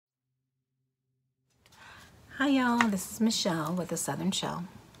Hi y'all, this is Michelle with the Southern Shell,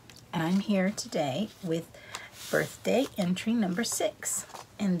 and I'm here today with birthday entry number 6,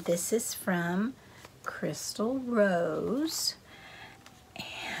 and this is from Krystal Rose,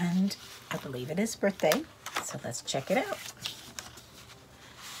 and I believe it is birthday, so let's check it out.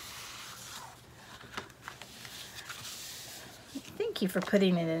 Thank you for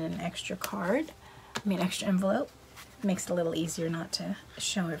putting it in an extra card, extra envelope. Makes it a little easier not to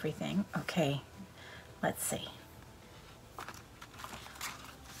show everything. Okay. Let's see.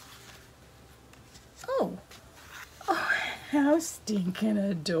 Oh, how stinking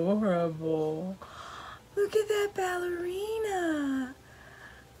adorable. Look at that ballerina.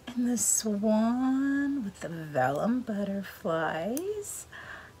 And the swan with the vellum butterflies,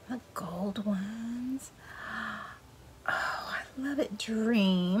 the gold ones. Oh, I love it.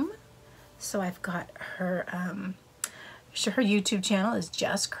 Dream. So I've got her, her YouTube channel is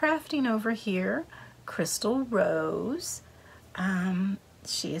Justcraftingoverhere Krystal Rose.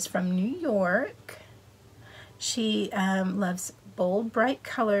 She is from New York. She loves bold, bright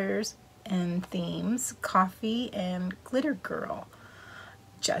colors and themes, coffee and glitter girl.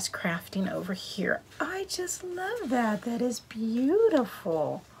 Just crafting over here. I just love that. That is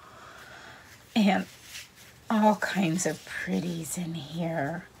beautiful. And all kinds of pretties in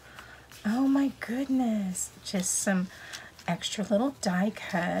here. Oh my goodness. Just some extra little die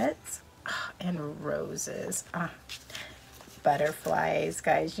cuts. And roses. Butterflies,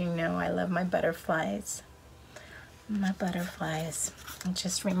 guys, you know I love my butterflies. My butterflies. It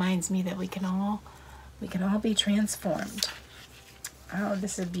just reminds me that we can all be transformed. Oh,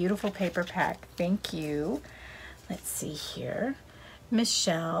 this is a beautiful paper pack. Thank you. Let's see here.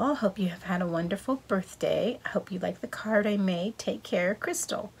 Michelle, hope you have had a wonderful birthday. I hope you like the card I made. Take care,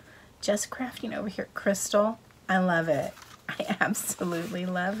 Krystal. Just crafting over here, Krystal. I love it. I absolutely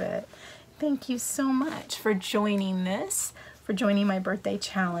love it. Thank you so much for joining this, for joining my birthday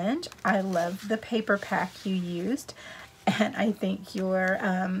challenge. I love the paper pack you used, and I think your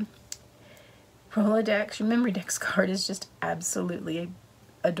Rolodex, your memory dex card is just absolutely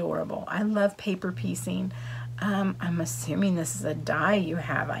adorable. I love paper piecing. I'm assuming this is a die you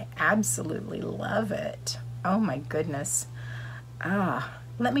have. I absolutely love it. Oh my goodness.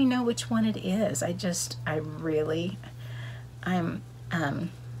 Let me know which one it is. I'm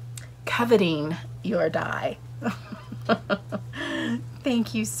coveting your die.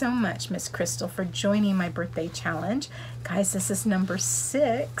 Thank you so much, Miss Krystal, for joining my birthday challenge. Guys, this is number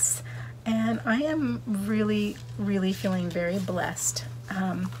 6, and I am really, really feeling very blessed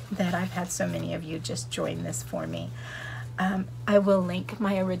that I've had so many of you just join this for me. I will link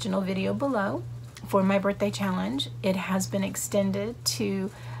my original video below for my birthday challenge. It has been extended to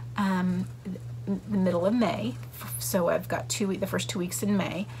the middle of May, so I've got the first 2 weeks in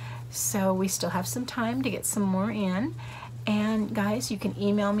May, so we still have some time to get some more in. And guys, you can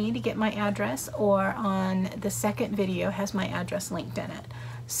email me to get my address, or on the second video has my address linked in it.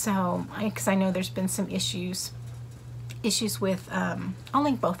 So because I know there's been some issues with I'll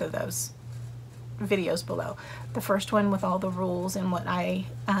link both of those videos below. The first one with all the rules and what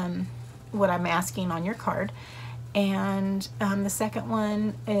I'm asking on your card, and the second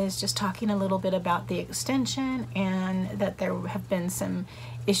one is just talking a little bit about the extension, and that there have been some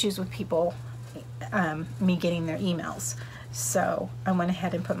issues with people me getting their emails. So I went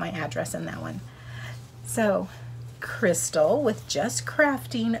ahead and put my address in that one. So Krystal with Just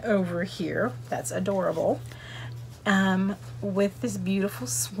Crafting Over Here, that's adorable, with this beautiful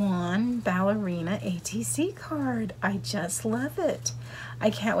swan ballerina ATC card. I just love it. I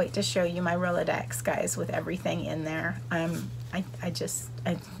can't wait to show you my Rolodex, guys, with everything in there. I'm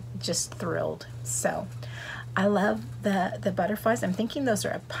just thrilled. So I love the butterflies. I'm thinking those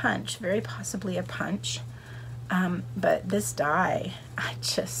are a punch, very possibly a punch. But this die,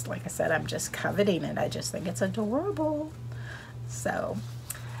 like I said, I'm just coveting it. I just think it's adorable. So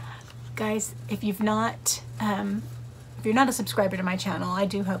guys, if you're not a subscriber to my channel, I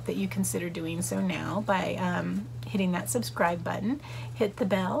do hope that you consider doing so now by hitting that subscribe button. Hit the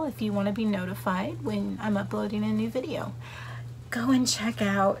bell if you want to be notified when I'm uploading a new video. Go and check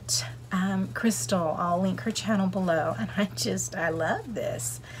out Krystal. I'll link her channel below, and I love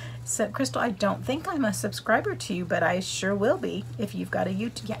this. So Krystal, I don't think I'm a subscriber to you, but I sure will be if you've got a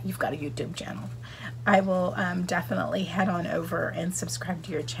YouTube. Yeah, you've got a YouTube channel. I will definitely head on over and subscribe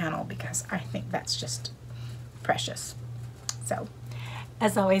to your channel, because I think that's just precious. So,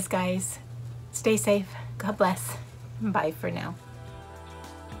 as always, guys, stay safe. God bless. Bye for now.